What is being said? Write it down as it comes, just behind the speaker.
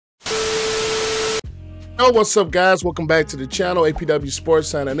Yo, what's up, guys? Welcome back to the channel. APW Sports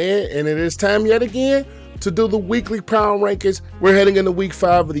signing in, and it is time yet again to do the weekly power rankings. We're heading into week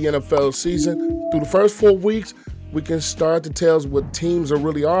 5 of the NFL season. Through the first 4 weeks, we can start to tell us what teams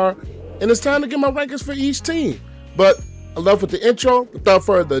really are, and it's time to get my rankings for each team. But enough with the intro. Without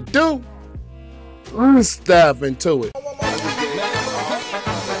further ado, let's dive into it.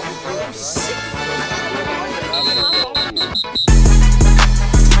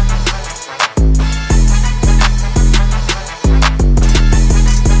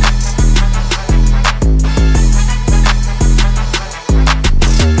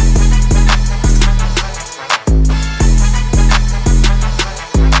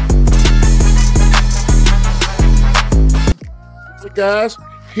 Guys,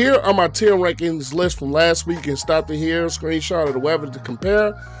 here are my tier rankings list from last week, and stop to here, screenshot of the weather to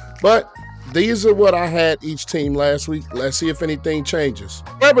compare. But these are what I had each team last week. Let's see if anything changes.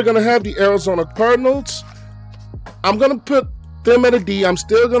 Right, we're gonna have the Arizona Cardinals. I'm gonna put them at a D. I'm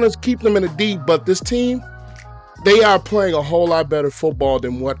still gonna keep them in a D, but this team, they are playing a whole lot better football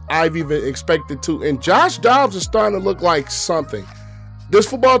than what I've even expected to. And Josh Dobbs is starting to look like something. This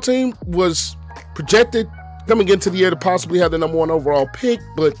football team was projected coming into the year to possibly have the #1 overall pick,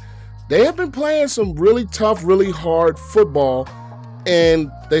 but they have been playing some really tough, really hard football,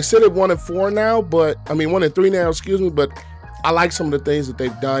 and they sit at 1-4 now, but I mean 1-3 now, excuse me. But I like some of the things that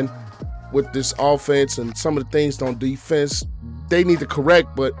they've done with this offense, and some of the things on defense they need to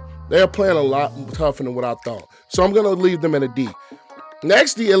correct, but they're playing a lot tougher than what I thought. So I'm going to leave them in a D.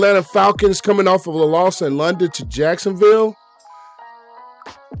 Next, the Atlanta Falcons, coming off of a loss in London to Jacksonville.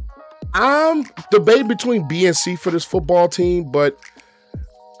 I'm debating between B and C for this football team, but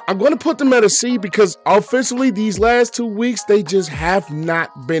I'm going to put them at a C because offensively, these last 2 weeks, they just have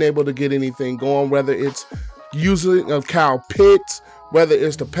not been able to get anything going, whether it's using of Kyle Pitts, whether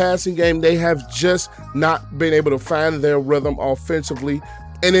it's the passing game. They have just not been able to find their rhythm offensively,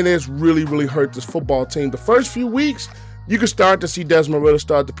 and it has really, really hurt this football team. The first few weeks, you can start to see Desmond Ridder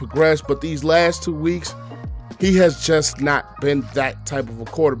start to progress, but these last 2 weeks, he has just not been that type of a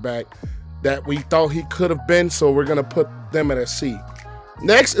quarterback that we thought he could have been, so we're going to put them at a C.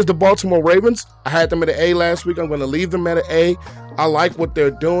 Next is the Baltimore Ravens. I had them at an A last week. I'm going to leave them at an A. I like what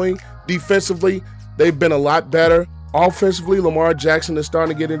they're doing. Defensively, they've been a lot better. Offensively, Lamar Jackson is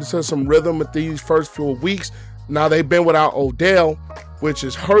starting to get into some rhythm with these first few weeks. Now, they've been without Odell, which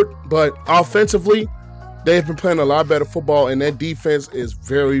is hurt, but offensively, they've been playing a lot better football, and their defense is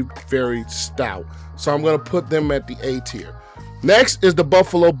very, very stout. So I'm going to put them at the A tier. Next is the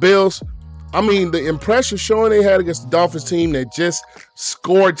Buffalo Bills. I mean, the impression showing they had against the Dolphins team that just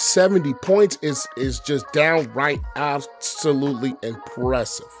scored 70 points is just downright absolutely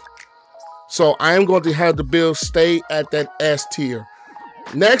impressive. So I am going to have the Bills stay at that S tier.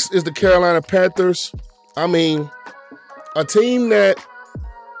 Next is the Carolina Panthers. I mean, a team that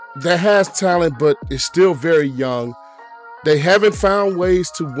has talent but is still very young. They haven't found ways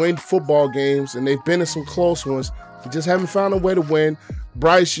to win football games, and they've been in some close ones. They just haven't found a way to win.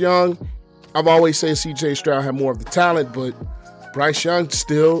 Bryce Young, I've always said C.J. Stroud had more of the talent, but Bryce Young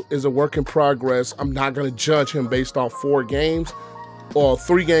still is a work in progress. I'm not going to judge him based off 4 games, or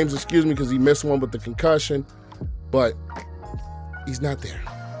 3 games, excuse me, because he missed one with the concussion, but he's not there.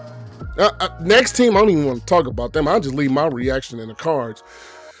 Next team, I don't even want to talk about them. I'll just leave my reaction in the cards.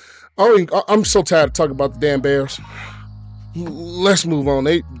 I'm so tired of talking about the damn Bears. Let's move on.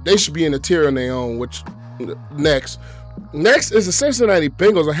 They should be in a tier on their own. Which next is the Cincinnati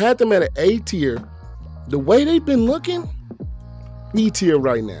Bengals. I had them at an A tier. The way they've been looking, E tier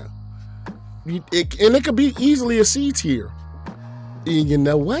right now. And it could be easily a C tier. And you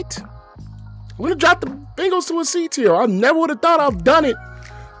know what? I'm gonna drop the Bengals to a C tier. I never would have thought I've done it,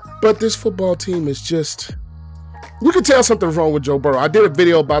 but this football team is just. You can tell something's wrong with Joe Burrow. I did a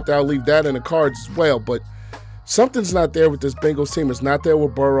video about that. I'll leave that in the cards as well. But something's not there with this Bengals team. It's not there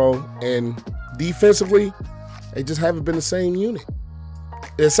with Burrow. And defensively, they just haven't been the same unit.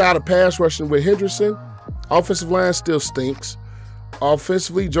 It's out of pass rushing with Henderson. Offensive line still stinks.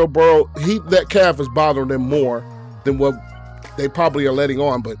 Offensively, Joe Burrow, that calf is bothering them more than what they probably are letting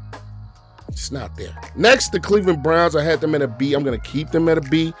on. But it's not there. Next, the Cleveland Browns. I had them at a B. I'm going to keep them at a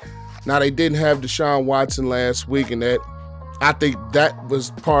B. Now, they didn't have Deshaun Watson last week, and I think that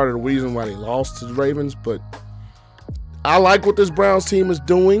was part of the reason why they lost to the Ravens. But I like what this Browns team is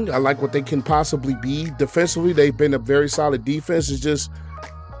doing. I like what they can possibly be. Defensively, they've been a very solid defense. It's just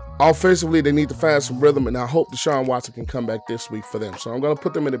offensively, they need to find some rhythm, and I hope Deshaun Watson can come back this week for them. So I'm going to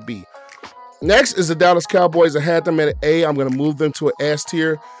put them in a B. Next is the Dallas Cowboys. I had them at an A. I'm going to move them to an S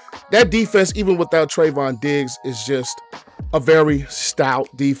tier. That defense, even without Trayvon Diggs, is just a very stout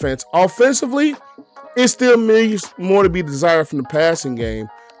defense. Offensively, it still leaves more to be desired from the passing game,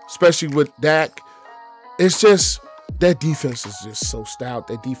 especially with Dak. It's just that defense is just so stout.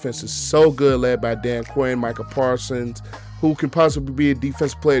 That defense is so good, led by Dan Quinn, Michael Parsons, who can possibly be a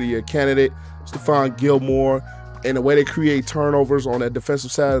defensive player of the year candidate, Stephon Gilmore, and the way they create turnovers on that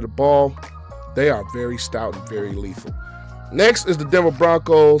defensive side of the ball, they are very stout and very lethal. Next is the Denver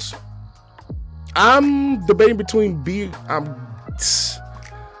Broncos. I'm debating between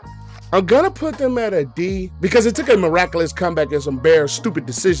I'm going to put them at a D because it took a miraculous comeback and some Bears stupid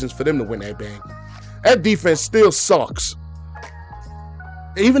decisions for them to win that game. That defense still sucks.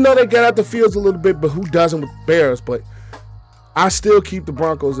 Even though they got out the fields a little bit, but who doesn't with Bears? But I still keep the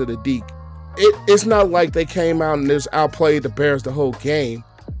Broncos at a D. It's not like they came out and just outplayed the Bears the whole game.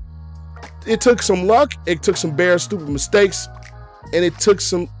 It took some luck. It took some Bears stupid mistakes. And it took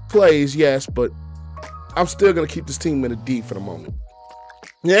some plays, yes, but I'm still going to keep this team in a D for the moment.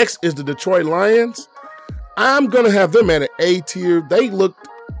 Next is the Detroit Lions. I'm going to have them at an A tier. They looked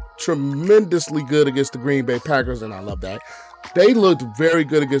tremendously good against the Green Bay Packers, and I love that. They looked very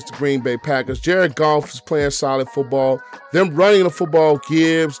good against the Green Bay Packers. Jared Goff is playing solid football. Them running the football,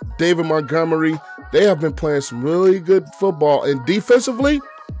 Gibbs, David Montgomery, they have been playing some really good football. And defensively,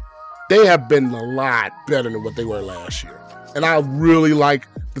 they have been a lot better than what they were last year. And I really like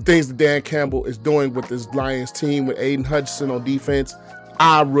the things that Dan Campbell is doing with this Lions team, with Aiden Hutchinson on defense.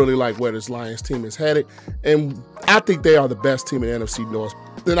 I really like where this Lions team is headed. And I think they are the best team in the NFC North.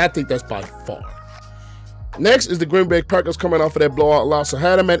 And I think that's by far. Next is the Green Bay Packers coming off of that blowout loss. I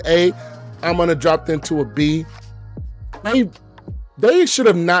had them at A. I'm going to drop them to a B. They should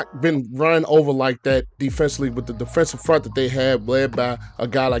have not been run over like that defensively with the defensive front that they had led by a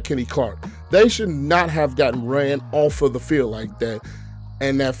guy like Kenny Clark. They should not have gotten ran off of the field like that.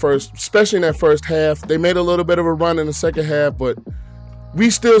 And especially in that first half, they made a little bit of a run in the second half, but we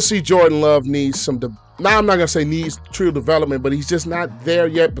still see Jordan Love needs I'm not going to say needs true development, but he's just not there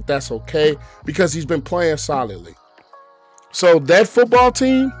yet, but that's okay because he's been playing solidly. So that football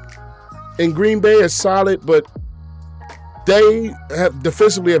team in Green Bay is solid, but they have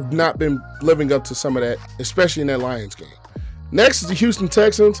defensively have not been living up to some of that, especially in that Lions game. Next is the Houston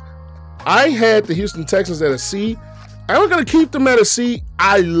Texans. I had the Houston Texans at a C. I'm going to keep them at a C.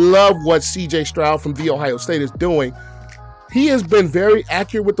 I love what C.J. Stroud from The Ohio State is doing. He has been very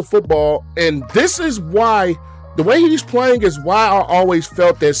accurate with the football, and this is why, the way he's playing is why I always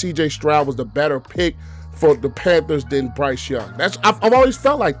felt that C.J. Stroud was the better pick for the Panthers than Bryce Young. I've always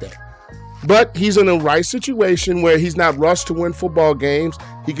felt like that. But he's in the right situation where he's not rushed to win football games.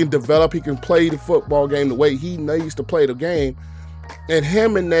 He can develop, he can play the football game the way he needs to play the game. And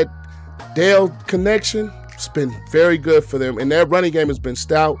him and that Dale connection, it's been very good for them. And their running game has been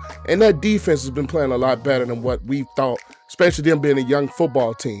stout. And that defense has been playing a lot better than what we thought, especially them being a young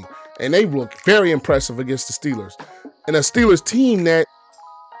football team. And they look very impressive against the Steelers. And a Steelers team that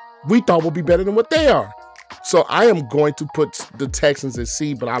we thought would be better than what they are. So I am going to put the Texans at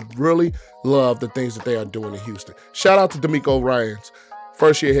C, but I really love the things that they are doing in Houston. Shout out to D'Amico Ryans,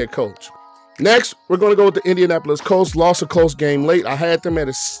 first-year head coach. Next, we're going to go with the Indianapolis Colts. Lost a close game late. I had them at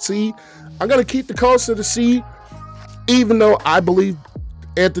a C. I'm going to keep the Colts at a C, even though I believe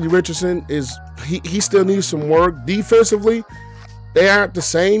Anthony Richardson he still needs some work. Defensively, they aren't the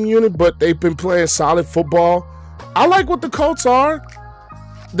same unit, but they've been playing solid football. I like what the Colts are.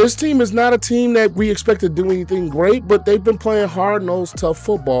 This team is not a team that we expect to do anything great, but they've been playing hard-nosed, tough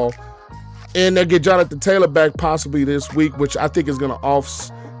football. And they'll get Jonathan Taylor back possibly this week, which I think is going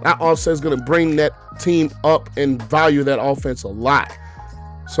to is going to bring that team up and value that offense a lot.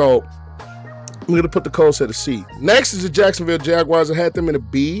 So I'm going to put the Colts at a C. Next is the Jacksonville Jaguars. I had them in a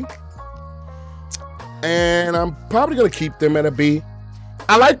B. And I'm probably going to keep them at a B.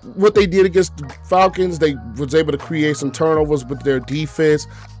 I like what they did against the Falcons. They was able to create some turnovers with their defense.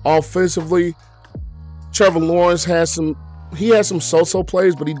 Offensively, Trevor Lawrence had some so-so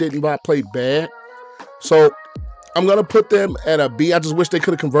plays, but he did not play bad. So I'm going to put them at a B. I just wish they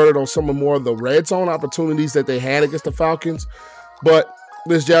could have converted on some more of the red zone opportunities that they had against the Falcons. But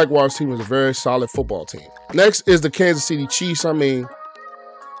this Jaguars team is a very solid football team. Next is the Kansas City Chiefs. I mean,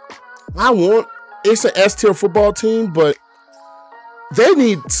 it's an S-tier football team, but they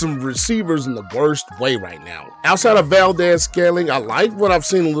need some receivers in the worst way right now. Outside of Valdez Scaling, I like what I've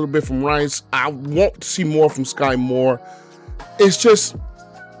seen a little bit from Rice. I want to see more from Sky Moore. It's just,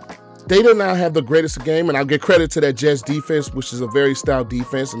 they did not have the greatest of game, and I'll give credit to that Jets defense, which is a very stout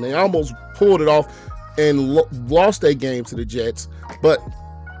defense, and they almost pulled it off and lost their game to the Jets. But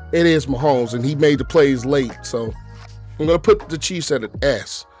it is Mahomes, and he made the plays late, so I'm going to put the Chiefs at an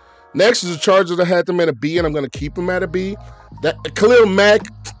S. Next is the Chargers. I had them at a B, and I'm going to keep them at a B. That Khalil Mack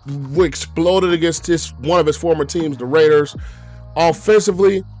exploded against one of his former teams, the Raiders.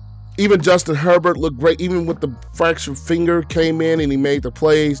 Offensively, even Justin Herbert looked great. Even with the fractured finger, came in and he made the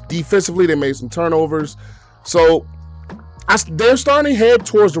plays. Defensively, they made some turnovers. So they're starting to head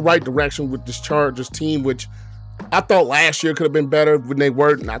towards the right direction with this Chargers team, which I thought last year could have been better when they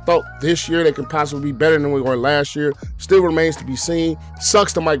weren't. And I thought this year they could possibly be better than we were last year. Still remains to be seen.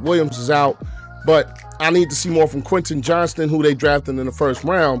 Sucks that Mike Williams is out. But I need to see more from Quentin Johnston, who they drafted in the first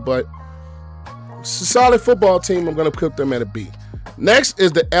round. But it's a solid football team. I'm going to put them at a B. Next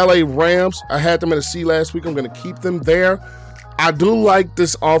is the LA Rams. I had them at a C last week. I'm going to keep them there. I do like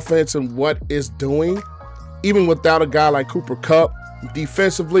this offense and what it's doing. Even without a guy like Cooper Kupp,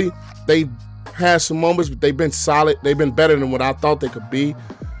 defensively, they had some moments, but they've been solid. They've been better than what I thought they could be.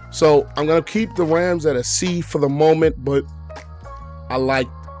 So I'm going to keep the Rams at a C for the moment, but I like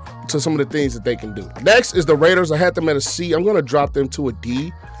some of the things that they can do. Next is the Raiders. I had them at a C. I'm going to drop them to a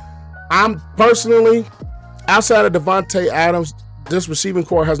D. I'm personally, outside of Devontae Adams, this receiving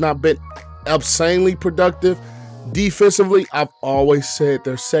core has not been obscenely productive. Defensively, I've always said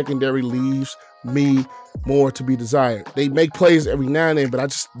their secondary leaves me more to be desired. They make plays every now and then, but I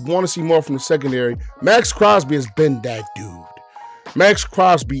just want to see more from the secondary. Max Crosby has been that dude. Max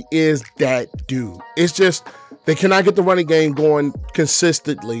Crosby is that dude. It's just they cannot get the running game going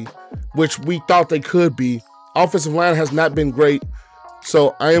consistently, which we thought they could be. Offensive line has not been great,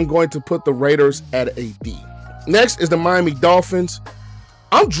 so I am going to put the Raiders at a D. Next is the Miami Dolphins.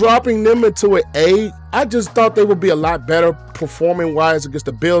 I'm dropping them into an A. I just thought they would be a lot better performing-wise against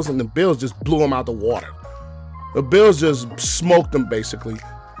the Bills, and the Bills just blew them out the water. The Bills just smoked them, basically.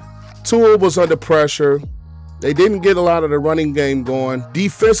 Tua was under pressure. They didn't get a lot of the running game going.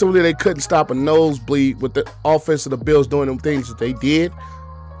 Defensively, they couldn't stop a nosebleed with the offense of the Bills doing them things that they did.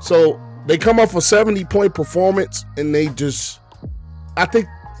 So they come off a 70-point performance, and they just, I think,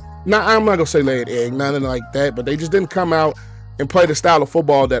 I'm not going to say lay an egg, nothing like that, but they just didn't come out and play the style of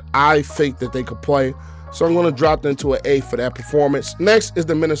football that I think that they could play. So I'm going to drop them to an A for that performance. Next is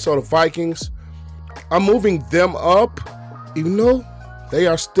the Minnesota Vikings. I'm moving them up, even though they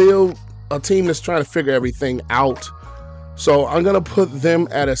are still a team that's trying to figure everything out. So I'm going to put them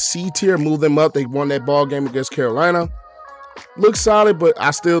at a C tier, move them up. They won that ball game against Carolina. Looks solid, but I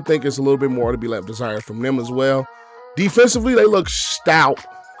still think it's a little bit more to be left desired from them as well. Defensively, they look stout.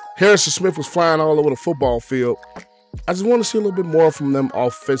 Harrison Smith was flying all over the football field. I just want to see a little bit more from them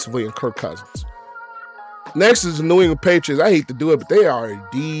offensively and Kirk Cousins. Next is the New England Patriots. I hate to do it, but they are a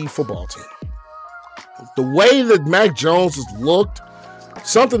D football team. The way that Mac Jones has looked,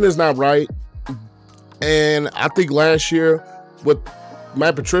 something is not right. And I think last year with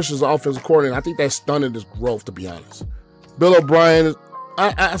Matt Patricia's offensive coordinator, I think that stunted his growth, to be honest. Bill O'Brien,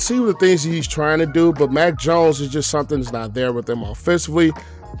 I see the things he's trying to do, but Mac Jones is just something that's not there with them offensively.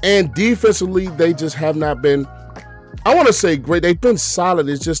 And defensively, they just have not been, I want to say great. They've been solid.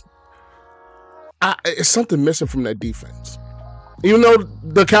 It's just, it's something missing from that defense. Even though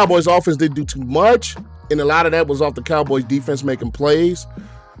the Cowboys offense didn't do too much, and a lot of that was off the Cowboys defense making plays,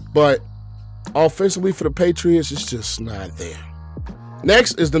 but offensively for the Patriots, it's just not there.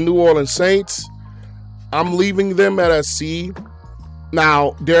 Next is the New Orleans Saints. I'm leaving them at a C.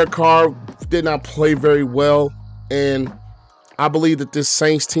 Now, Derek Carr did not play very well, and I believe that this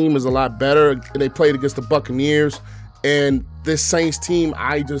Saints team is a lot better. They played against the Buccaneers, and this Saints team,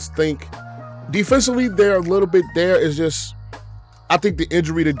 I just think, defensively, they're a little bit there. It's just, I think the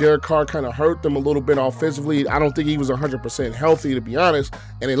injury to Derek Carr kind of hurt them a little bit offensively. I don't think he was 100% healthy, to be honest,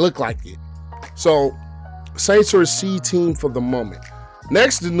 and it looked like it. So, Saints are a C team for the moment.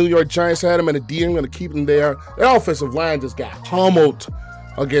 Next, the New York Giants had them at a D. I'm going to keep them there. Their offensive line just got pummeled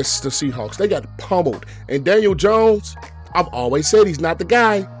against the Seahawks. They got pummeled. And Daniel Jones, I've always said he's not the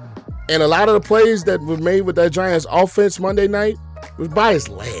guy. And a lot of the plays that were made with that Giants offense Monday night was by his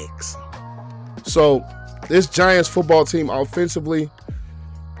legs. So, this Giants football team offensively,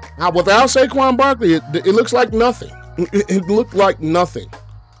 without Saquon Barkley, it looks like nothing. It looked like nothing.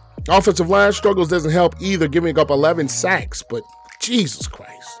 Offensive line struggles doesn't help either, giving up 11 sacks, but Jesus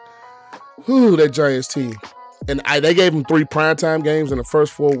Christ. Whew, that Giants team. And they gave them 3 primetime games in the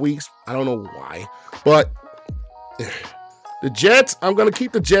first 4 weeks. I don't know why. But the Jets, I'm going to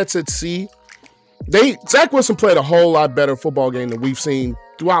keep the Jets at C. Zach Wilson played a whole lot better football game than we've seen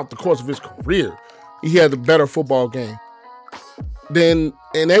throughout the course of his career. He had the better football game. And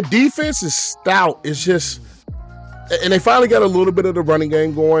that defense is stout. It's just, and they finally got a little bit of the running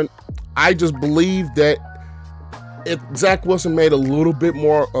game going. I just believe that if Zach Wilson made a little bit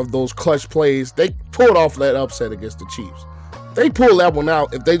more of those clutch plays, they pulled off that upset against the Chiefs. They pull that one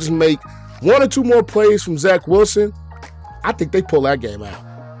out. If they just make 1 or 2 more plays from Zach Wilson, I think they pull that game out.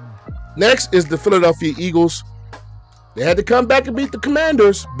 Next is the Philadelphia Eagles. They had to come back and beat the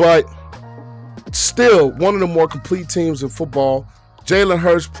Commanders, but still one of the more complete teams in football. Jalen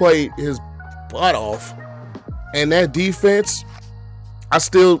Hurts played his butt off. And that defense, I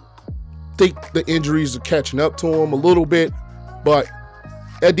still think the injuries are catching up to him a little bit, but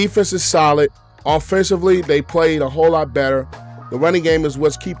that defense is solid. Offensively, they played a whole lot better. The running game is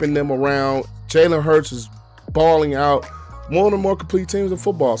what's keeping them around. Jalen Hurts is balling out. One of the more complete teams in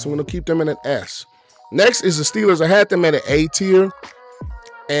football, so I'm going to keep them in an S. Next is the Steelers. I had them at an A tier.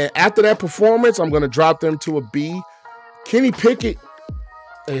 And after that performance, I'm going to drop them to a B. Kenny Pickett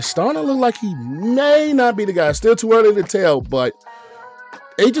is starting to look like he may not be the guy. Still too early to tell, but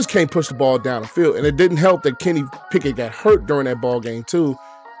they just can't push the ball down the field. And it didn't help that Kenny Pickett got hurt during that ball game too.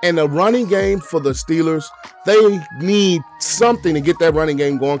 And the running game for the Steelers, they need something to get that running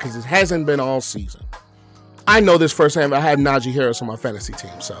game going because it hasn't been all season. I know this firsthand. I had Najee Harris on my fantasy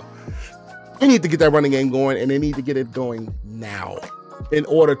team, so they need to get that running game going, and they need to get it going now in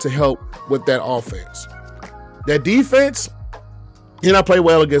order to help with that offense. That defense did not play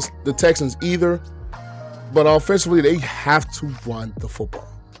well against the Texans either, but offensively, they have to run the football.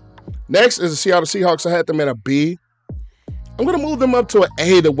 Next is the Seattle Seahawks. I had them at a B. I'm going to move them up to an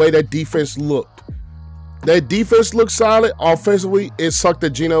A the way that defense looked. That defense looked solid. Offensively, it sucked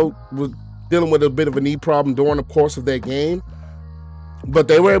that Geno was dealing with a bit of a knee problem during the course of that game. But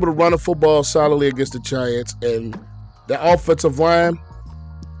they were able to run the football solidly against the Giants. And the offensive line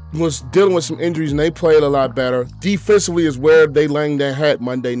was dealing with some injuries, and they played a lot better. Defensively is where they laying their hat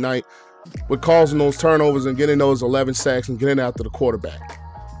Monday night with causing those turnovers and getting those 11 sacks and getting after the quarterback.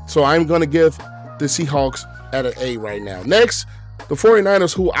 So I'm going to give the Seahawks at an A right now. Next, the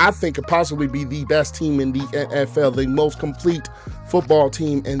 49ers, who I think could possibly be the best team in the NFL, the most complete football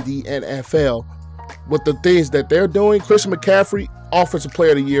team in the NFL. With the things that they're doing, Christian McCaffrey, Offensive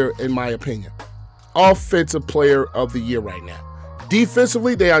Player of the Year, in my opinion. Offensive Player of the Year right now.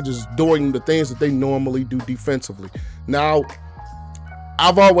 Defensively, they are just doing the things that they normally do defensively. Now,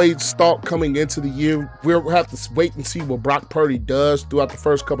 I've always thought coming into the year, we'll have to wait and see what Brock Purdy does throughout the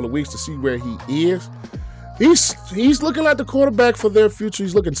first couple of weeks to see where he is. He's looking like the quarterback for their future.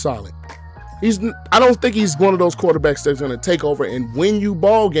 He's looking solid. I don't think he's one of those quarterbacks that's going to take over and win you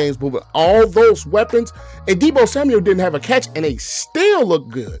ball games, but with all those weapons, and Deebo Samuel didn't have a catch, and they still look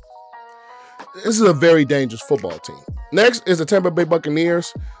good. This is a very dangerous football team. Next is the Tampa Bay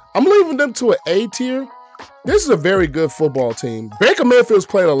Buccaneers. I'm leaving them to an A tier. This is a very good football team. Baker Mayfield's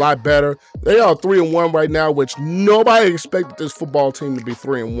played a lot better. They are 3-1 right now, which nobody expected this football team to be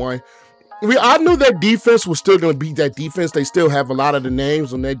 3-1. I knew their defense was still going to be that defense. They still have a lot of the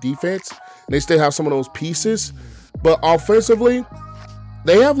names on their defense. They still have some of those pieces. But offensively,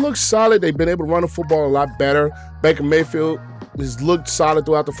 they have looked solid. They've been able to run the football a lot better. Baker Mayfield has looked solid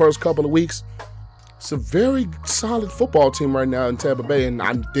throughout the first couple of weeks. It's a very solid football team right now in Tampa Bay, and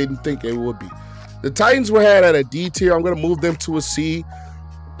I didn't think it would be. The Titans were had at a D tier. I'm going to move them to a C.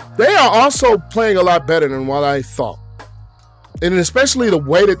 They are also playing a lot better than what I thought. And especially the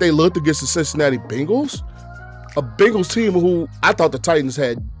way that they looked against the Cincinnati Bengals. A Bengals team who I thought the Titans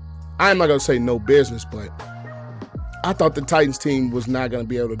had, I'm not going to say no business, but I thought the Titans team was not going to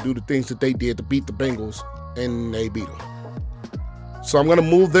be able to do the things that they did to beat the Bengals, and they beat them. So I'm going to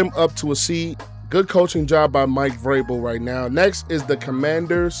move them up to a C. Good coaching job by Mike Vrabel right now. Next is the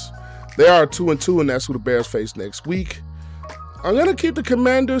Commanders. They are 2-2, and that's who the Bears face next week. I'm going to keep the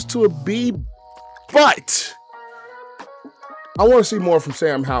Commanders to a B, but I want to see more from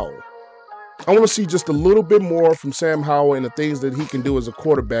Sam Howell. I want to see just a little bit more from Sam Howell and the things that he can do as a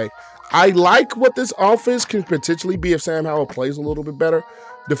quarterback. I like what this offense can potentially be if Sam Howell plays a little bit better.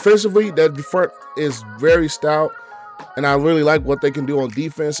 Defensively, that front is very stout, and I really like what they can do on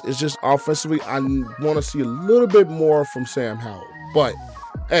defense. It's just offensively, I want to see a little bit more from Sam Howell. But,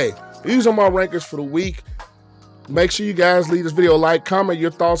 hey, these are my rankings for the week. Make sure you guys leave this video a like, comment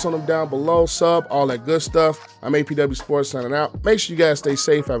your thoughts on them down below, sub, all that good stuff. I'm APW Sports signing out. Make sure you guys stay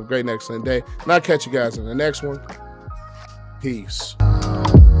safe, have a great and excellent day, and I'll catch you guys in the next one. Peace.